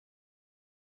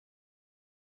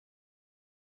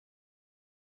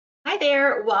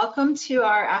there, welcome to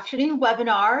our afternoon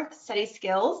webinar, Study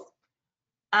Skills.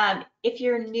 If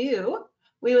you're new,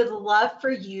 we would love for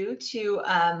you to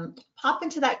pop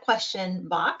into that question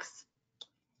box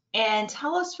and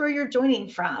tell us where you're joining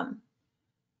from.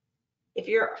 If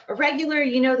you're a regular,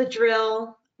 you know the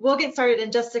drill. We'll get started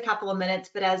in just a couple of minutes,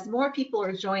 but as more people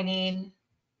are joining,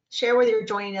 share where you're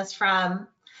joining us from.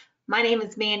 My name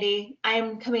is Mandy.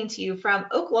 I'm coming to you from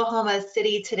Oklahoma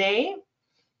City today.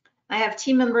 I have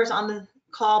team members on the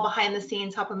call behind the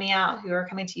scenes helping me out who are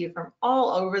coming to you from all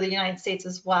over the United States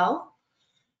as well.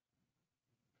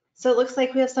 So it looks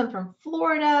like we have some from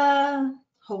Florida,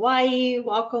 Hawaii,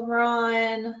 welcome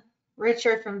Ron,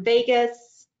 Richard from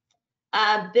Vegas.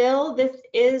 Bill, this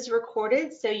is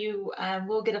recorded, so you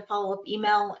will get a follow-up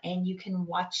email and you can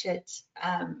watch it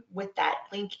with that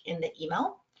link in the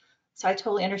email. So I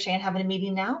totally understand having a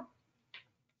meeting now.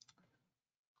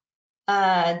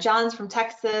 John's from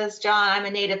Texas. John, I'm a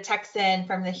native Texan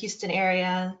from the Houston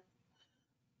area.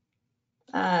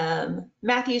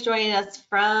 Matthew's joining us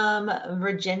from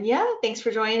Virginia. Thanks for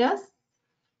joining us.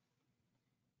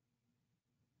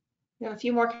 We have a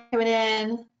few more coming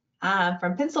in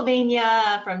from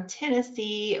Pennsylvania, from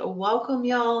Tennessee. Welcome,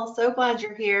 y'all. So glad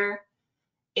you're here.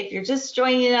 If you're just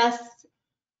joining us,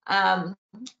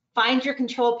 find your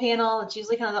control panel. It's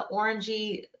usually kind of the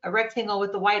orangey rectangle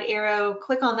with the white arrow.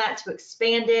 Click on that to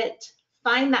expand it.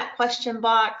 Find that question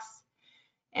box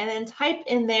and then type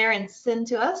in there and send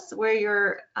to us where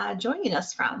you're joining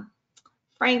us from.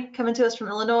 Frank coming to us from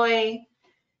Illinois.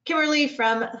 Kimberly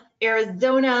from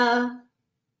Arizona.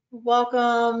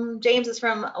 Welcome. James is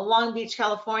from Long Beach,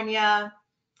 California.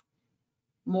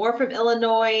 More from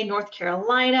Illinois, North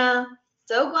Carolina.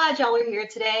 So glad y'all are here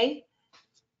today.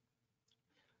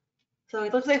 So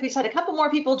it looks like we just had a couple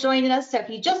more people joining us. So if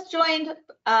you just joined,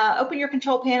 open your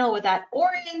control panel with that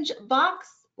orange box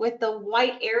with the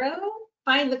white arrow.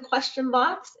 Find the question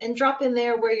box and drop in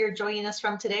there where you're joining us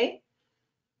from today.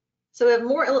 So we have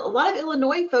a lot of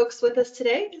Illinois folks with us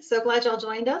today. So glad y'all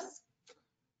joined us.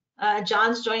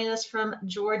 John's joining us from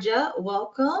Georgia.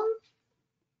 Welcome.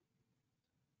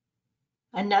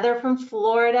 Another from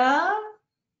Florida.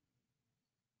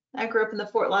 I grew up in the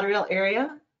Fort Lauderdale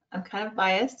area. I'm kind of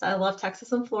biased. I love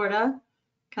Texas and Florida,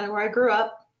 kind of where I grew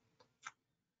up.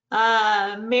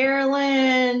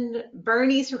 Maryland,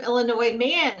 Bernie's from Illinois.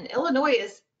 Man,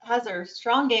 Illinois has a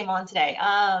strong game on today.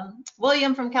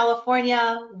 William from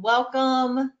California,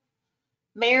 welcome.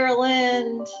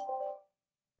 Maryland.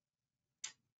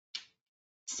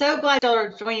 So glad y'all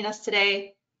are joining us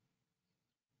today.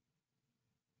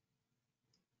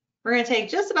 We're going to take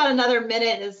just about another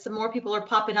minute as some more people are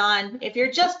popping on. If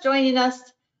you're just joining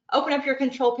us, open up your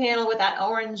control panel with that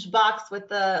orange box with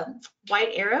the white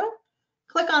arrow.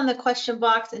 Click on the question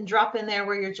box and drop in there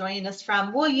where you're joining us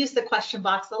from. We'll use the question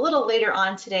box a little later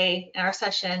on today in our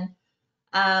session.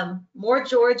 More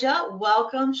Georgia.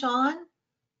 Welcome, Sean.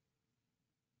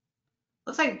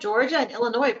 Looks like Georgia and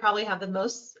Illinois probably have the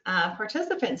most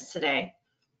participants today.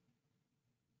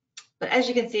 But as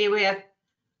you can see, we have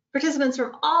participants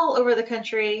from all over the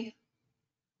country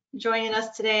joining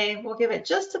us today. We'll give it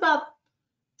just about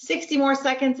 60 more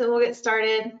seconds and we'll get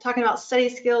started talking about study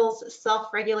skills,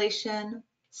 self-regulation.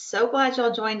 So glad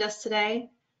y'all joined us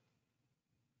today.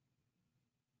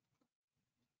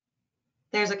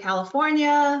 There's a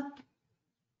California.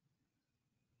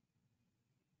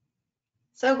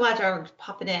 So glad y'all are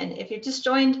popping in. If you just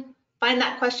joined, find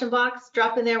that question box,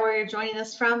 drop in there where you're joining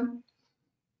us from.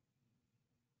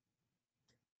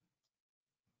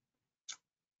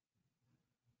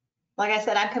 Like I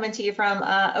said, I'm coming to you from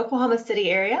Oklahoma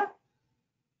City area.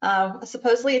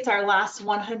 Supposedly it's our last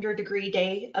 100-degree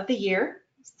day of the year.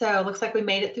 So it looks like we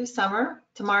made it through summer.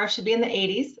 Tomorrow should be in the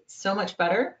 80s, so much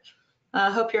better.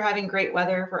 Hope you're having great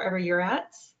weather wherever you're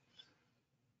at.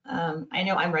 I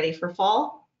know I'm ready for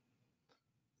fall.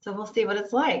 So we'll see what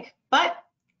it's like. But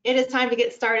it is time to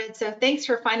get started. So thanks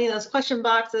for finding those question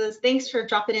boxes. Thanks for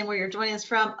dropping in where you're joining us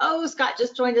from. Oh, Scott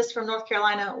just joined us from North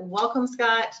Carolina. Welcome,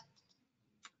 Scott.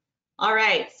 All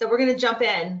right, so we're going to jump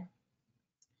in.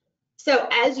 So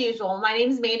as usual, my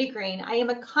name is Mandy Green. I am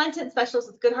a content specialist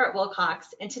with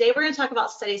Goodheart-Willcox, and today we're going to talk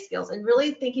about study skills and really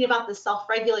thinking about the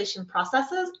self-regulation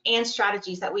processes and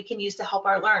strategies that we can use to help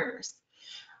our learners.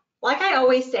 Like I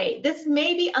always say, this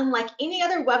may be unlike any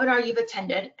other webinar you've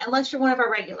attended unless you're one of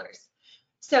our regulars.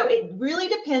 So it really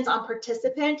depends on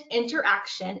participant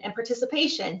interaction and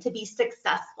participation to be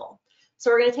successful. So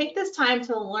we're going to take this time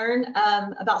to learn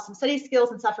about some study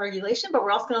skills and self-regulation, but we're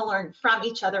also going to learn from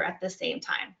each other at the same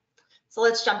time. So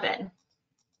let's jump in.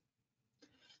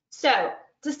 So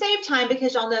to save time,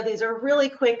 because y'all know these are really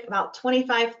quick, about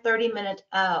 25, 30-minute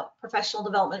professional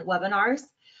development webinars,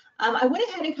 I went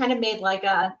ahead and kind of made like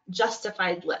a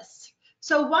justified list.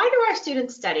 So why do our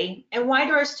students study, and why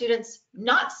do our students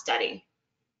not study?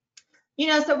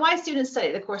 So why students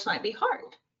study? The course might be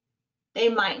hard. They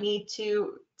might need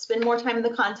to spend more time in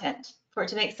the content for it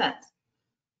to make sense.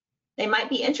 They might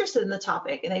be interested in the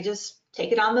topic and they just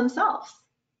take it on themselves.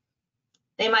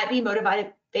 They might be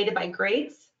motivated by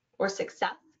grades or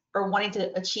success or wanting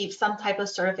to achieve some type of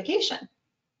certification.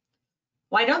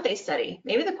 Why don't they study?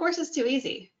 Maybe the course is too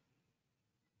easy.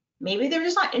 Maybe they're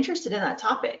just not interested in that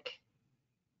topic.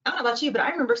 I don't know about you, but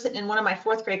I remember sitting in one of my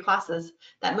 4th grade classes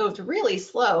that moved really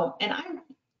slow, and I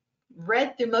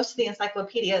read through most of the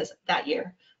encyclopedias that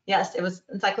year. Yes, it was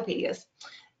encyclopedias.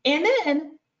 And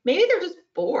then maybe they're just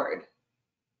bored.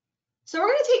 So we're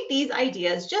going to take these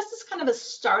ideas just as kind of a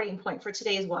starting point for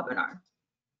today's webinar.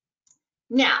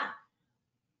 Now,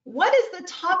 what is the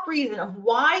top reason of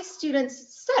why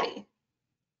students study?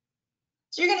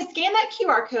 So you're going to scan that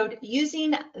QR code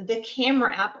using the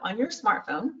camera app on your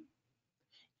smartphone,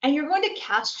 and you're going to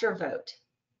cast your vote.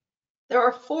 There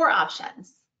are 4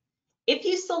 options. If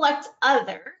you select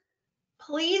other,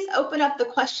 please open up the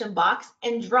question box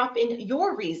and drop in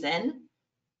your reason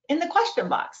in the question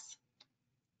box.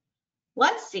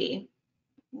 Let's see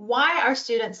why our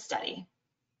students study.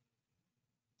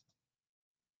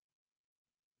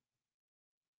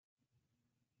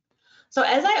 So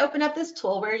as I open up this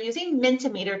tool, we're using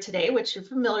Mentimeter today, which you're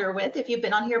familiar with if you've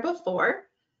been on here before.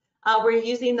 We're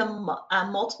using the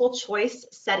multiple choice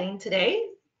setting today.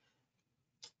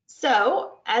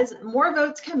 So as more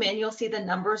votes come in, you'll see the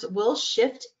numbers will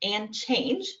shift and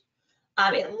change.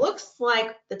 It looks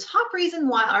like the top reason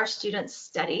why our students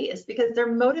study is because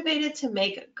they're motivated to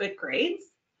make good grades,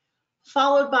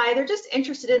 followed by they're just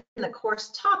interested in the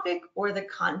course topic or the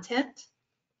content.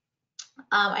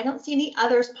 I don't see any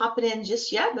others popping in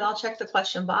just yet, but I'll check the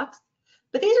question box.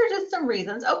 But these are just some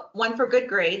reasons. Oh, one for good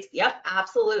grades. Yep,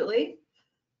 absolutely.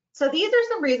 So these are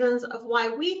some reasons of why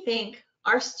we think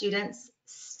our students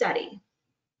study.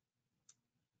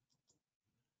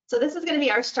 So this is going to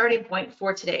be our starting point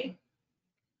for today.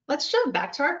 Let's jump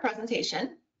back to our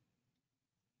presentation.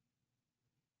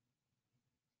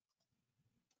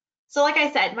 So like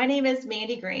I said, my name is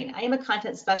Mandy Green. I am a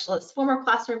content specialist, former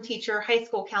classroom teacher, high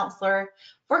school counselor,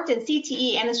 worked in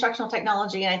CTE and instructional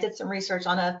technology, and I did some research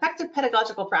on effective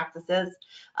pedagogical practices.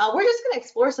 We're just going to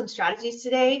explore some strategies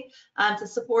today to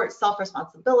support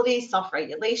self-responsibility,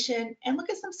 self-regulation, and look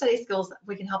at some study skills that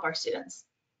we can help our students.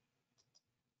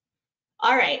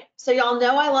 All right, so y'all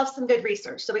know I love some good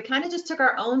research. So we kind of just took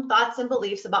our own thoughts and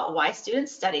beliefs about why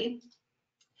students study.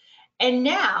 And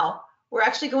now we're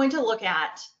actually going to look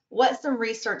at what some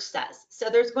research says. So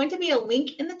there's going to be a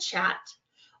link in the chat,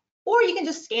 or you can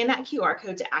just scan that QR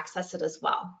code to access it as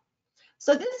well.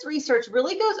 So this research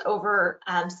really goes over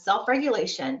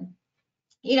self-regulation.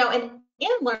 And in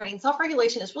learning,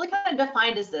 self-regulation is really kind of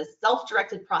defined as this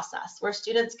self-directed process where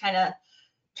students kind of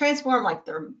transform like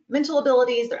their mental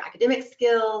abilities, their academic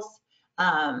skills.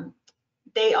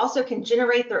 They also can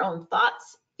generate their own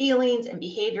thoughts, feelings, and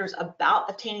behaviors about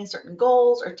attaining certain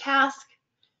goals or tasks.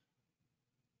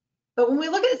 But when we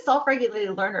look at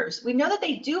self-regulated learners, we know that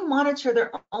they do monitor their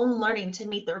own learning to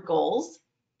meet their goals,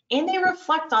 and they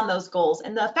reflect on those goals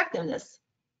and the effectiveness.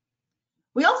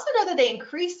 We also know that they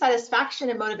increase satisfaction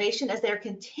and motivation as they're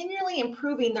continually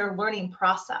improving their learning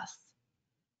process.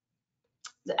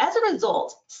 As a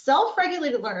result,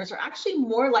 self-regulated learners are actually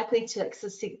more likely to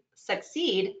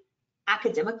succeed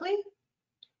academically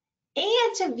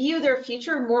and to view their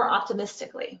future more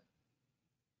optimistically.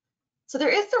 So there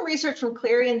is some research from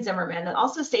Cleary and Zimmerman that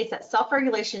also states that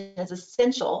self-regulation is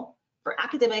essential for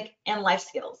academic and life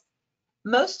skills.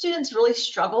 Most students really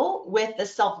struggle with the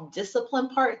self-discipline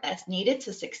part that's needed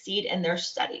to succeed in their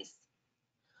studies.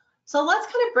 So let's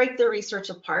kind of break the research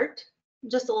apart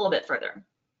just a little bit further.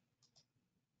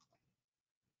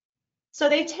 So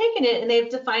they've taken it and they've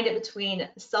defined it between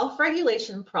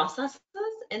self-regulation processes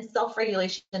and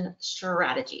self-regulation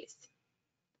strategies.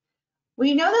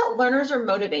 We know that learners are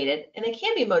motivated, and they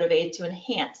can be motivated to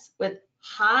enhance with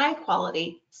high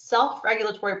quality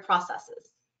self-regulatory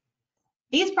processes.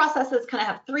 These processes kind of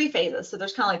have 3 phases. So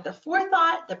there's kind of like the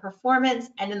forethought, the performance,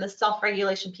 and then the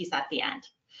self-regulation piece at the end.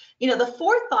 The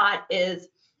forethought is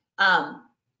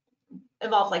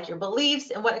involves like your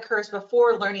beliefs and what occurs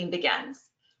before learning begins.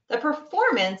 The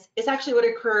performance is actually what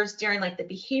occurs during like the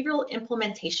behavioral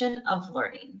implementation of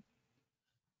learning.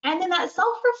 And then that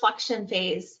self-reflection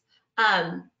phase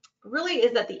really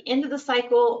is at the end of the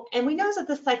cycle, and we know that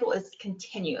this cycle is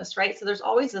continuous, right? So there's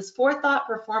always this forethought,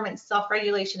 performance,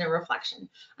 self-regulation, and reflection,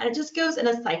 and it just goes in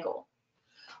a cycle.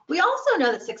 We also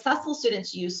know that successful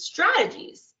students use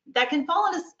strategies that can fall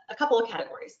into a couple of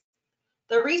categories.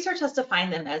 The research has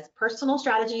defined them as personal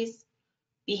strategies,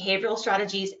 behavioral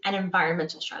strategies, and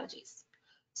environmental strategies.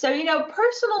 So, you know,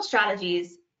 personal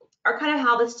strategies are kind of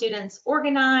how the students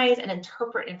organize and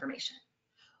interpret information,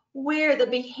 where the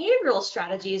behavioral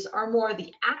strategies are more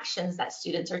the actions that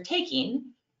students are taking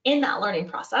in that learning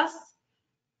process.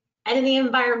 And then the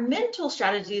environmental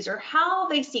strategies are how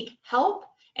they seek help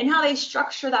and how they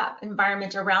structure that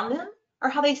environment around them, or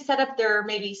how they set up their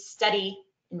maybe study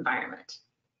environment.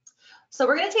 So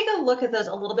we're going to take a look at those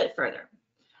a little bit further.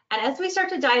 And as we start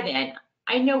to dive in,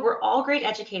 I know we're all great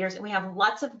educators and we have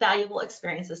lots of valuable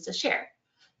experiences to share.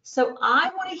 So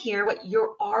I want to hear what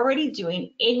you're already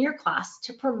doing in your class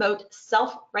to promote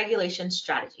self-regulation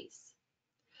strategies.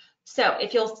 So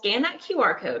if you'll scan that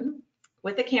QR code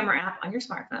with the camera app on your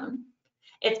smartphone,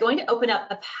 it's going to open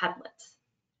up a Padlet.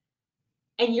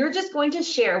 And you're just going to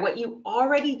share what you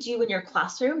already do in your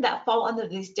classroom that fall under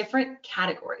these different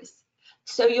categories.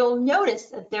 So you'll notice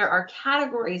that there are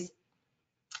categories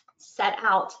set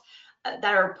out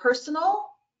that are personal,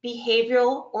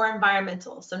 behavioral, or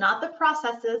environmental. So not the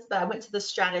processes, but I went to the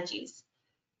strategies.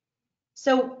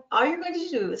 So all you're going to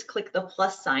do is click the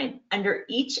plus sign under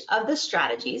each of the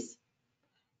strategies,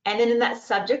 and then in that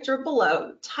subject or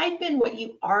below, type in what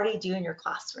you already do in your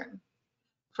classroom.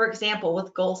 For example,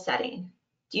 with goal setting,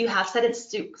 do you have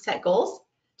set goals?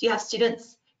 Do you have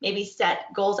students maybe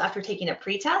set goals after taking a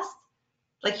pretest?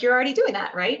 Like you're already doing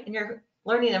that, right? In your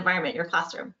learning environment, your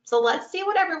classroom. So let's see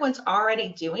what everyone's already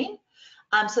doing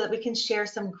so that we can share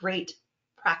some great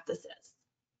practices.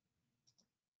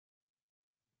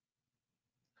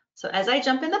 So as I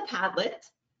jump in the Padlet,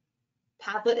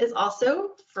 Padlet is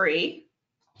also free.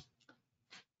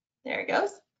 There it goes.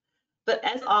 But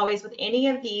as always, with any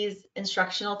of these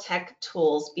instructional tech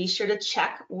tools, be sure to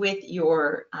check with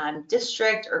your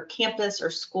district or campus or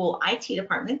school IT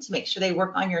department to make sure they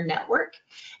work on your network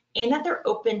and that they're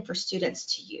open for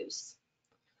students to use.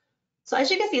 So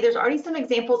as you can see, there's already some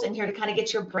examples in here to kind of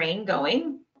get your brain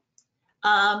going.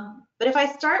 But if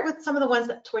I start with some of the ones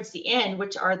that towards the end,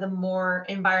 which are the more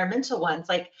environmental ones,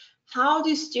 like how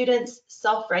do students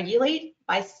self-regulate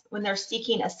when they're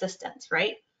seeking assistance,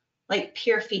 right? Like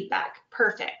peer feedback,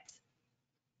 perfect.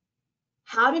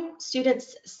 How do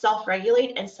students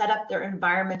self-regulate and set up their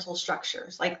environmental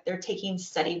structures, like they're taking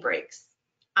study breaks?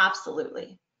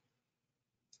 Absolutely.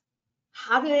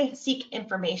 How do they seek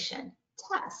information?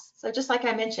 Tests. So just like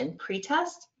I mentioned,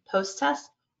 pre-test, post-test,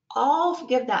 all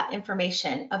give that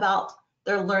information about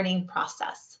their learning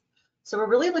process. So we're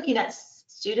really looking at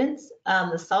students,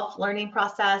 the self-learning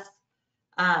process.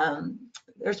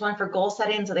 There's one for goal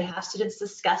setting, so they have students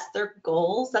discuss their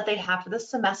goals that they have for the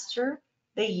semester,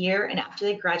 the year, and after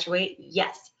they graduate.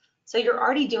 Yes, so you're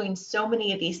already doing so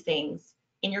many of these things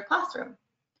in your classroom.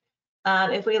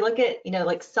 If we look at, you know,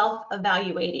 like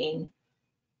self-evaluating,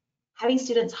 having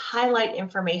students highlight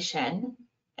information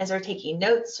as they're taking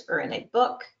notes or in a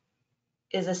book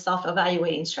is a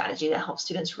self-evaluating strategy that helps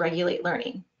students regulate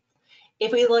learning.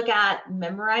 If we look at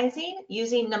memorizing,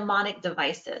 using mnemonic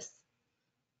devices.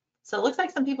 So it looks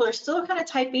like some people are still kind of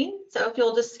typing. So if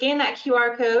you'll just scan that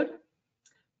QR code,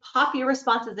 pop your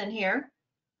responses in here.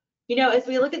 You know, as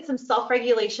we look at some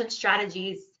self-regulation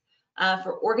strategies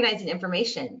for organizing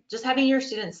information, just having your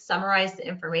students summarize the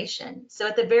information. So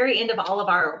at the very end of all of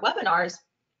our webinars,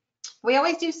 we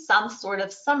always do some sort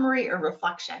of summary or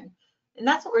reflection. And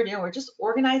that's what we're doing. We're just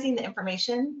organizing the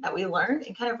information that we learned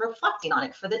and kind of reflecting on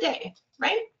it for the day,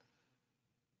 right?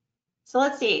 So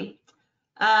let's see.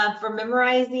 For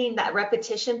memorizing that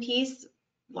repetition piece,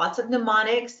 lots of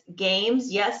mnemonics,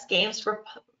 games. Yes, games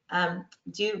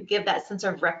do give that sense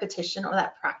of repetition or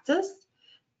that practice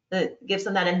that gives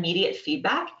them that immediate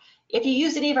feedback. If you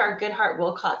use any of our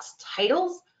Goodheart-Willcox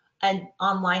titles and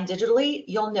online digitally,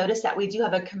 you'll notice that we do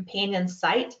have a companion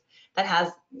site that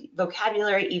has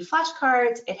vocabulary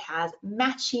e-flashcards, it has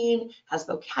matching, has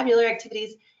vocabulary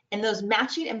activities, and those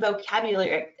matching and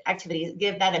vocabulary activities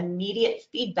give that immediate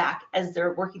feedback as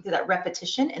they're working through that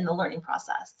repetition in the learning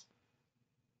process.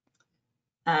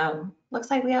 Looks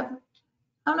like we have,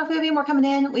 I don't know if we have any more coming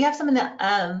in. We have some in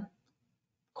the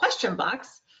question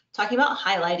box talking about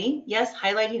highlighting. Yes,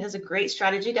 highlighting is a great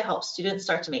strategy to help students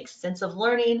start to make sense of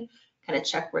learning, kind of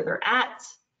check where they're at.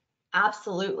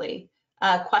 Absolutely.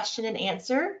 Question and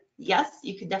answer. Yes,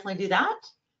 you can definitely do that.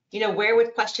 You know, where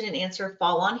would question and answer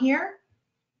fall on here?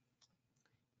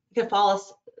 You can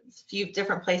few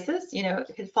different places. You know,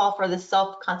 it could fall for the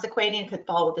self-consequating, it could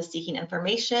fall with the seeking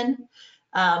information.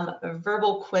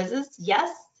 Verbal quizzes,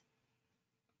 yes.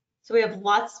 So we have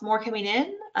lots more coming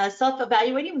in.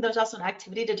 Self-evaluating, there's also an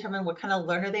activity to determine what kind of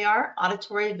learner they are.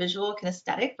 Auditory, visual,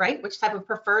 kinesthetic, right? Which type of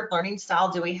preferred learning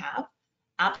style do we have?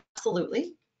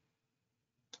 Absolutely.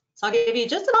 So I'll give you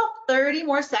just about 30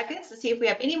 more seconds to see if we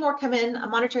have any more come in.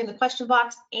 I'm monitoring the question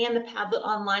box and the Padlet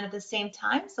online at the same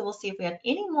time. So we'll see if we have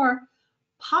any more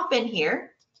pop in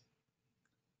here.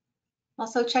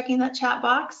 Also checking that chat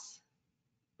box.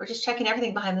 We're just checking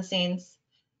everything behind the scenes.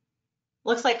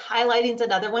 Looks like highlighting is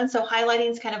another one. So highlighting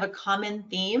is kind of a common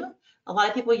theme. A lot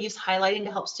of people use highlighting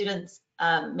to help students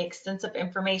make sense of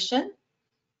information,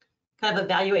 kind of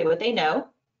evaluate what they know.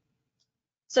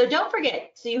 So don't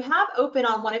forget, so you have open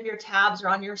on one of your tabs or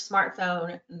on your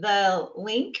smartphone the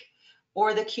link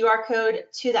or the QR code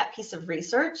to that piece of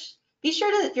research. Be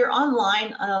sure to, if you're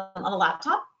online on a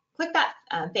laptop, click that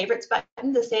favorites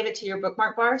button to save it to your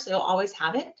bookmark bar so you'll always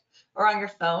have it, or on your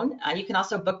phone. You can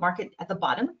also bookmark it at the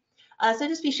bottom. So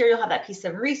just be sure you'll have that piece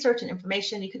of research and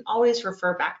information you can always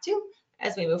refer back to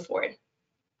as we move forward.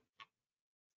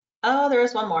 Oh, there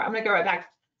is one more. I'm gonna go right back.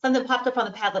 Something popped up on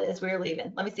the Padlet as we were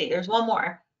leaving. Let me see, there's one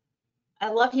more. I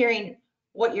love hearing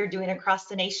what you're doing across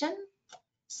the nation.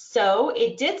 So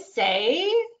it did say,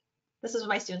 this is what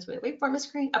my students would wait for my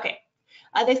screen. Okay,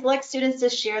 they select students to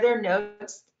share their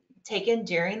notes taken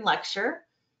during lecture,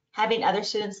 having other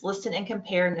students listen and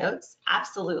compare notes.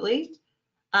 Absolutely.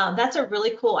 That's a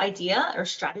really cool idea or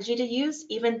strategy to use,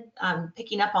 even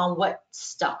picking up on what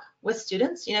stuck with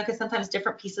students, you know, because sometimes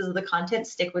different pieces of the content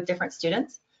stick with different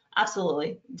students.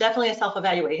 Absolutely. Definitely a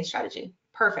self-evaluating strategy.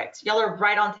 Perfect. Y'all are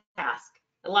right on task.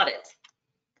 I love it.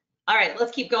 All right,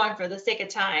 let's keep going for the sake of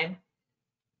time.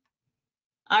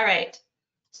 All right,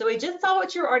 so we just saw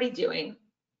what you're already doing.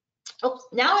 Oops,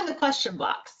 now in the question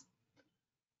box,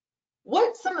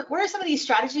 what are some of these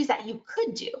strategies that you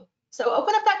could do? So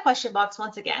open up that question box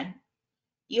once again.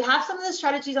 You have some of the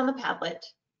strategies on the Padlet.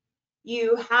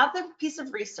 You have the piece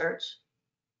of research.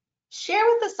 Share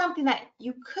with us something that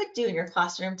you could do in your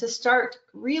classroom to start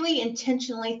really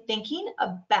intentionally thinking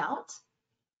about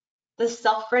the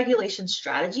self-regulation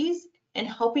strategies and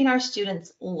helping our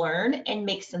students learn and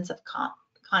make sense of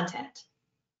content.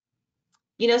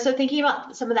 You know, so thinking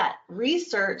about some of that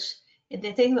research and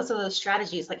then thinking about some of those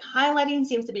strategies, like highlighting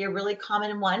seems to be a really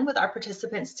common one with our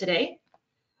participants today,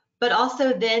 but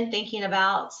also then thinking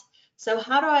about, so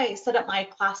how do I set up my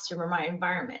classroom or my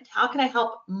environment? How can I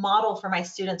help model for my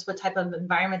students what type of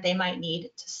environment they might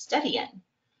need to study in?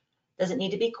 Does it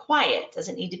need to be quiet? Does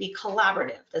it need to be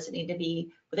collaborative? Does it need to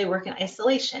be where they work in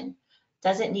isolation?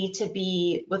 Does it need to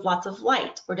be with lots of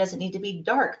light? Or does it need to be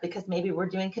dark because maybe we're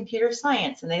doing computer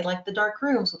science and they like the dark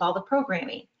rooms with all the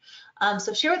programming?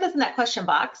 So share with us in that question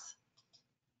box.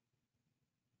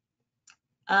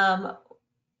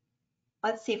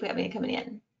 Let's see if we have any coming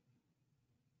in.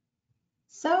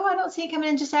 So I don't see it coming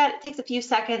in just yet. It takes a few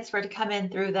seconds for it to come in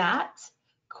through that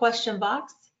question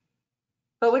box.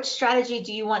 But which strategy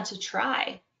do you want to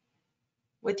try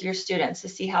with your students to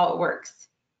see how it works?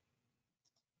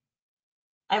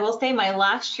 I will say my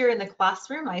last year in the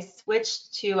classroom, I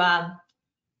switched to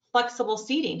flexible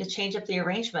seating to change up the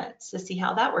arrangements to see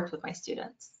how that worked with my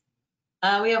students.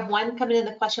 We have one coming in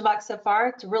the question box so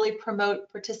far to really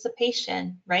promote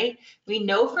participation, right? We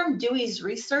know from Dewey's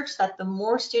research that the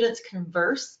more students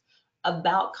converse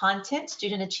about content,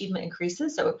 student achievement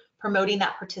increases. So promoting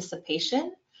that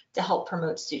participation to help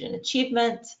promote student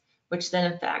achievement, which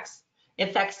then affects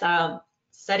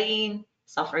studying,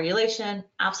 self-regulation.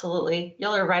 Absolutely.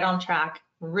 Y'all are right on track.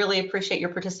 Really appreciate your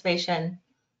participation.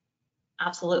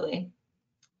 Absolutely.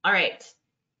 All right.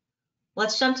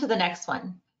 Let's jump to the next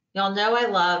one. Y'all know I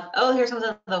love, oh, here's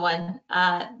another one.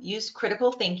 Use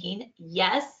critical thinking.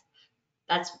 Yes,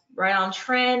 that's right on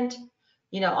trend.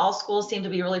 You know, all schools seem to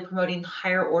be really promoting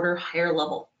higher order, higher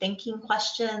level thinking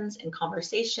questions and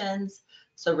conversations.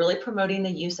 So really promoting the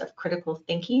use of critical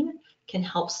thinking can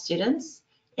help students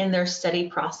in their study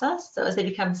process. So as they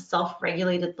become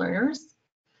self-regulated learners,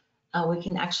 we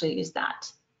can actually use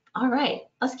that. All right,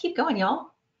 let's keep going, y'all.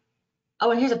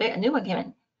 Oh, and here's a new one came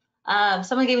in.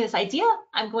 Someone gave me this idea.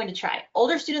 I'm going to try.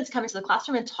 Older students come into the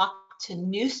classroom and talk to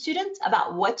new students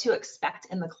about what to expect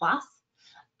in the class.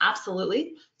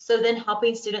 Absolutely. So then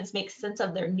helping students make sense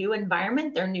of their new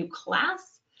environment, their new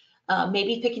class,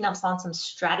 maybe picking up on some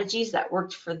strategies that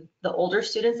worked for the older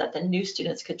students that the new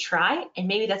students could try. And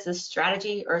maybe that's a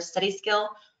strategy or a study skill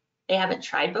they haven't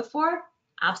tried before.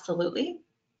 Absolutely.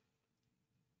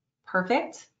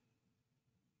 Perfect.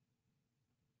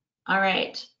 All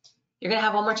right. You're going to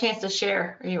have one more chance to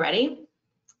share. Are you ready?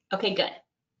 Okay, good.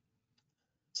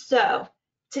 So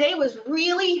today was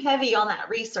really heavy on that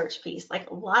research piece, like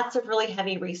lots of really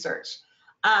heavy research.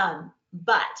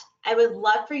 But I would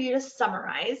love for you to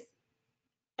summarize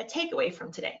a takeaway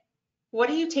from today. What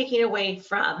are you taking away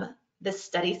from this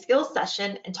study skills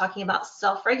session and talking about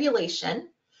self-regulation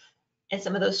and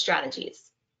some of those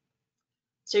strategies?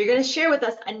 So you're going to share with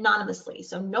us anonymously.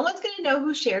 So no one's going to know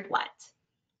who shared what.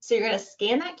 So you're going to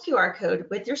scan that QR code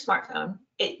with your smartphone.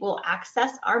 It will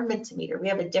access our Mentimeter. We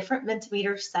have a different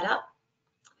Mentimeter set up.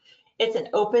 It's an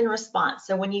open response.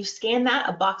 So when you scan that,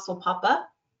 a box will pop up.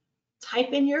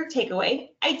 Type in your takeaway.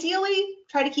 Ideally,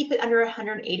 try to keep it under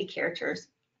 180 characters.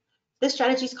 This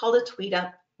strategy is called a tweet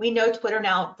up. We know Twitter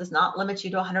now does not limit you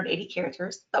to 180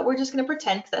 characters, but we're just going to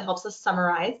pretend because that helps us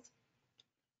summarize.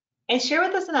 And share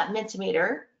with us in that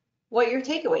Mentimeter what your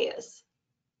takeaway is.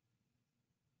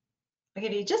 I'll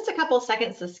give you just a couple of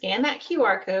seconds to scan that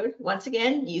QR code. Once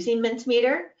again, using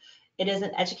Mentimeter. It is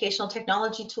an educational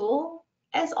technology tool.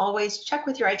 As always, check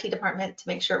with your IT department to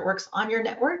make sure it works on your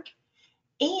network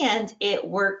and it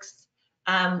works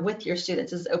with your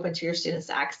students, is open to your students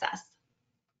to access.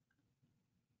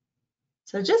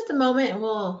 So just a moment and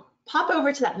we'll pop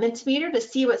over to that Mentimeter to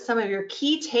see what some of your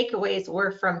key takeaways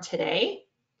were from today.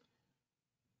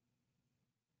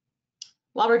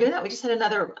 While we're doing that, we just had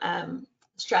another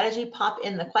strategy pop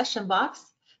in the question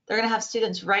box. They're going to have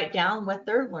students write down what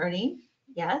they're learning.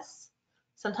 Yes.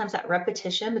 Sometimes that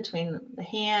repetition between the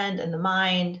hand and the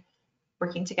mind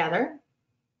working together.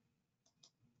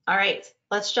 All right,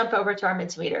 let's jump over to our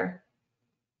Mentimeter.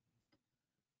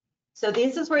 So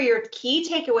this is where your key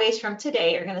takeaways from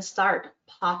today are going to start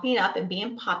popping up and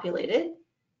being populated.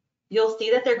 You'll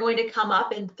see that they're going to come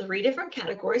up in 3 different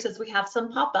categories as we have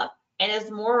some pop up. And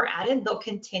as more are added, they'll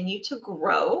continue to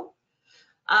grow.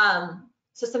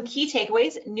 So some key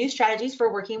takeaways: new strategies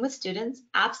for working with students,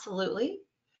 absolutely.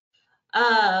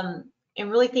 And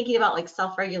really thinking about like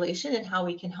self-regulation and how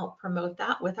we can help promote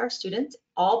that with our students,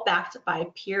 all backed by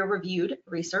peer-reviewed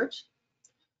research.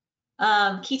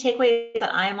 Key takeaway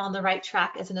that I am on the right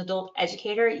track as an adult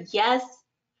educator. Yes,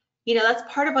 you know,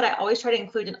 that's part of what I always try to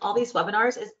include in all these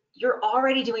webinars is you're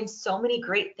already doing so many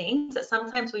great things that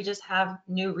sometimes we just have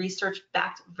new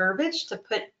research-backed verbiage to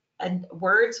put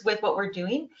words with what we're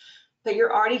doing, but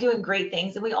you're already doing great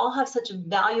things and we all have such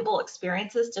valuable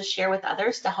experiences to share with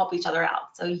others to help each other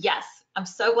out. So yes, I'm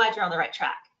so glad you're on the right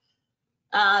track.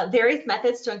 Various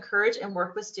methods to encourage and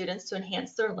work with students to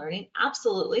enhance their learning,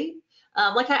 absolutely.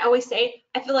 Like I always say,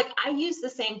 I feel like I use the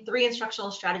same 3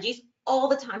 instructional strategies all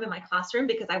the time in my classroom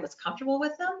because I was comfortable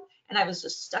with them and I was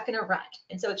just stuck in a rut.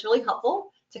 And so it's really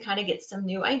helpful to kind of get some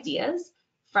new ideas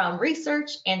from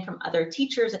research and from other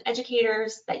teachers and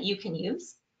educators that you can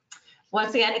use.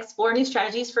 Once again, explore new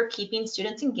strategies for keeping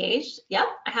students engaged. Yep,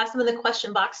 I have some in the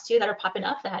question box too that are popping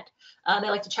up that they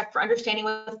like to check for understanding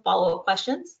with follow-up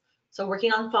questions. So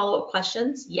working on follow-up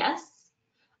questions, yes.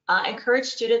 Encourage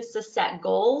students to set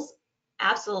goals,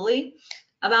 absolutely.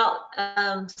 About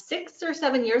 6 or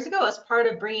 7 years ago, as part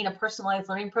of bringing a personalized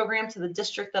learning program to the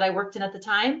district that I worked in at the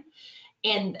time,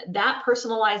 and that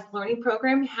personalized learning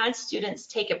program had students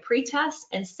take a pretest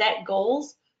and set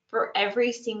goals for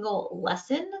every single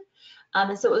lesson.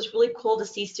 And so it was really cool to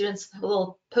see students have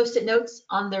little post-it notes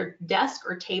on their desk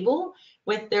or table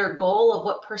with their goal of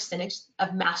what percentage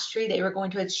of mastery they were going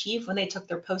to achieve when they took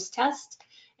their post-test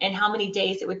and how many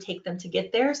days it would take them to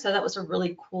get there. So that was a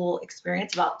really cool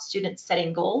experience about students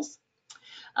setting goals.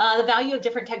 The value of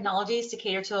different technologies to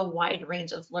cater to a wide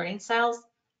range of learning styles,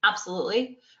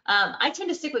 absolutely. I tend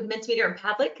to stick with Mentimeter and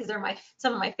Padlet because they're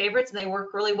some of my favorites and they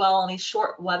work really well on these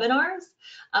short webinars.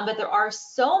 But there are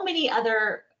so many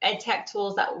other ed tech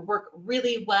tools that work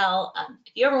really well.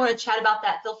 If you ever want to chat about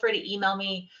that, feel free to email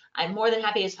me. I'm more than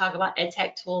happy to talk about ed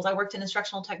tech tools. I worked in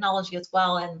instructional technology as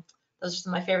well, and those are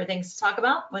some of my favorite things to talk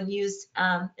about when used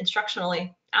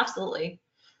instructionally. Absolutely.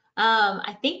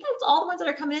 I think that's all the ones that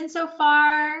are coming in so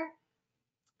far.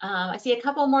 I see a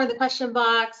couple more in the question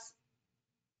box,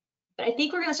 but I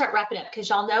think we're going to start wrapping up because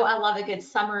y'all know I love a good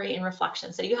summary and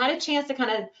reflection. So you had a chance to kind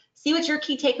of see what your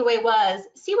key takeaway was,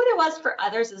 see what it was for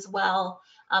others as well.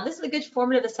 This is a good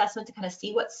formative assessment to kind of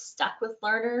see what's stuck with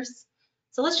learners.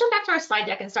 So let's jump back to our slide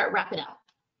deck and start wrapping up.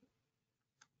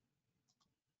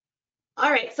 All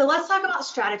right, so let's talk about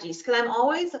strategies because I'm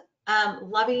always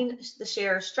loving to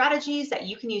share strategies that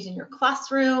you can use in your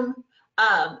classroom.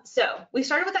 So we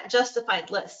started with that justified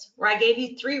list where I gave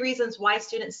you 3 reasons why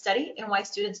students study and why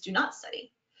students do not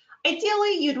study.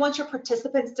 Ideally, you'd want your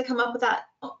participants to come up with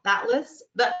that list,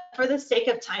 but for the sake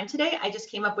of time today, I just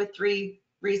came up with 3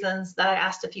 reasons that I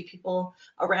asked a few people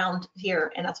around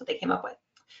here, and that's what they came up with.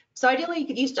 So ideally, you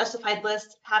could use justified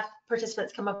list, have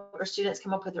participants come up or students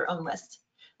come up with their own list.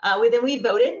 We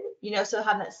voted, so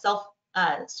having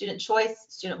that student choice,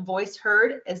 student voice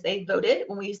heard as they voted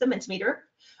when we used the Mentimeter.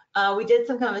 We did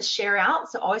some kind of a share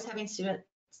out, so always having students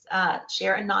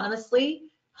share anonymously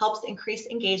helps increase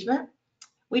engagement.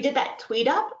 We did that tweet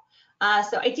up.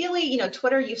 So ideally,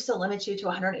 Twitter used to limit you to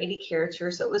 180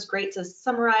 characters. So it was great to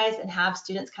summarize and have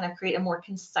students kind of create a more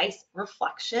concise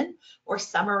reflection or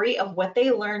summary of what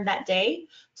they learned that day.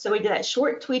 So we did that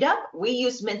short tweet up. We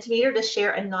used Mentimeter to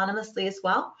share anonymously as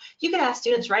well. You could have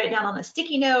students write it down on a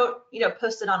sticky note,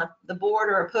 post it on the board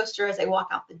or a poster as they walk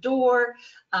out the door.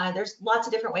 There's lots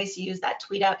of different ways to use that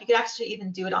tweet up. You could actually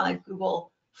even do it on a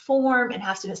Google form and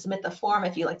have students submit the form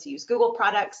if you like to use Google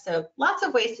products. So lots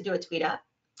of ways to do a tweet up.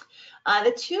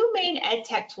 The two main ed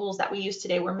tech tools that we used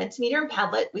today were Mentimeter and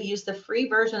Padlet. We used the free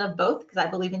version of both because I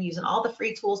believe in using all the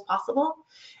free tools possible.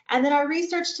 And then our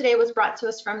research today was brought to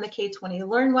us from the K20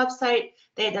 Learn website.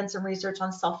 They had done some research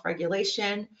on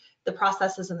self-regulation, the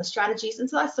processes and the strategies. And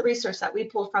so that's the research that we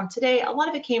pulled from today. A lot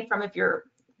of it came from, if you're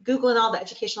Googling all the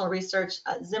educational research,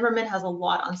 Zimmerman has a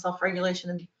lot on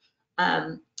self-regulation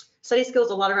and study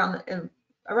skills, a lot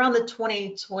around the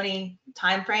 2020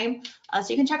 timeframe. So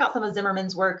you can check out some of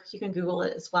Zimmerman's work. You can Google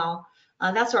it as well.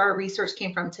 That's where our research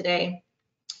came from today.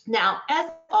 Now, as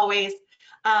always,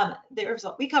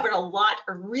 we covered a lot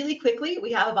really quickly.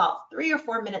 We have about 3 or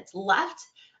 4 minutes left.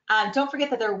 Don't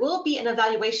forget that there will be an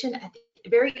evaluation at the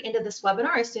very end of this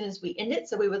webinar as soon as we end it.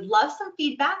 So we would love some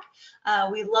feedback.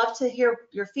 We love to hear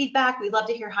your feedback. We love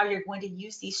to hear how you're going to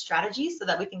use these strategies so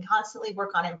that we can constantly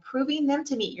work on improving them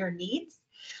to meet your needs.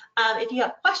 If you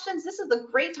have questions, this is a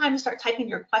great time to start typing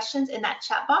your questions in that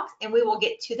chat box, and we will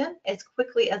get to them as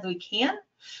quickly as we can.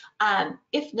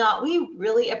 If not, we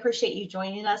really appreciate you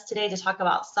joining us today to talk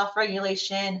about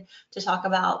self-regulation, to talk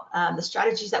about the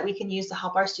strategies that we can use to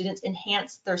help our students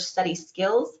enhance their study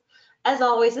skills. As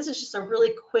always, this is just a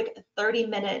really quick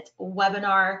 30-minute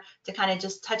webinar to kind of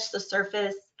just touch the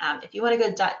surface. If you want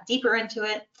to go deeper into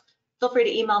it, feel free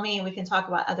to email me and we can talk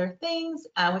about other things.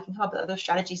 We can come up with other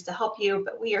strategies to help you,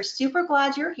 but we are super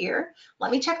glad you're here.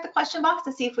 Let me check the question box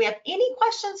to see if we have any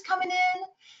questions coming in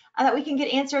that we can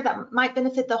get answered that might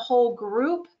benefit the whole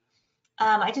group.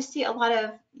 I just see a lot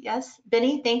of, yes,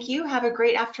 Benny, thank you. Have a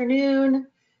great afternoon.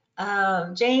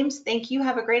 James, thank you.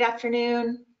 Have a great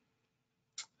afternoon.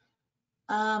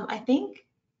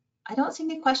 I don't see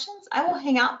any questions. I will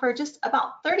hang out for just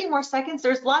about 30 more seconds.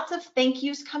 There's lots of thank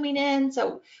yous coming in.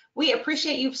 So we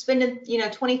appreciate you spending,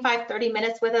 25, 30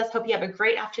 minutes with us. Hope you have a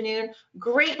great afternoon,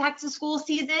 great back to school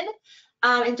season.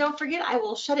 And don't forget, I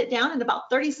will shut it down in about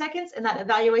 30 seconds and that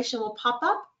evaluation will pop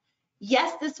up.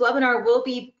 Yes, this webinar will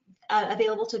be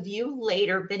available to view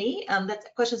later, Benny.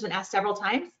 That question's been asked several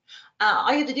times.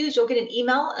 All you have to do is you'll get an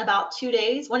email about 2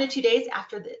 days, 1 to 2 days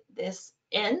after this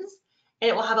ends. And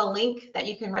it will have a link that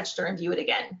you can register and view it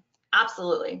again.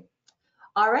 Absolutely.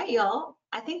 All right, y'all.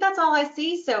 I think that's all I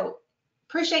see. So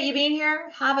appreciate you being here.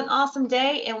 Have an awesome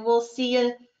day, and we'll see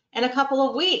you in a couple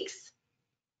of weeks.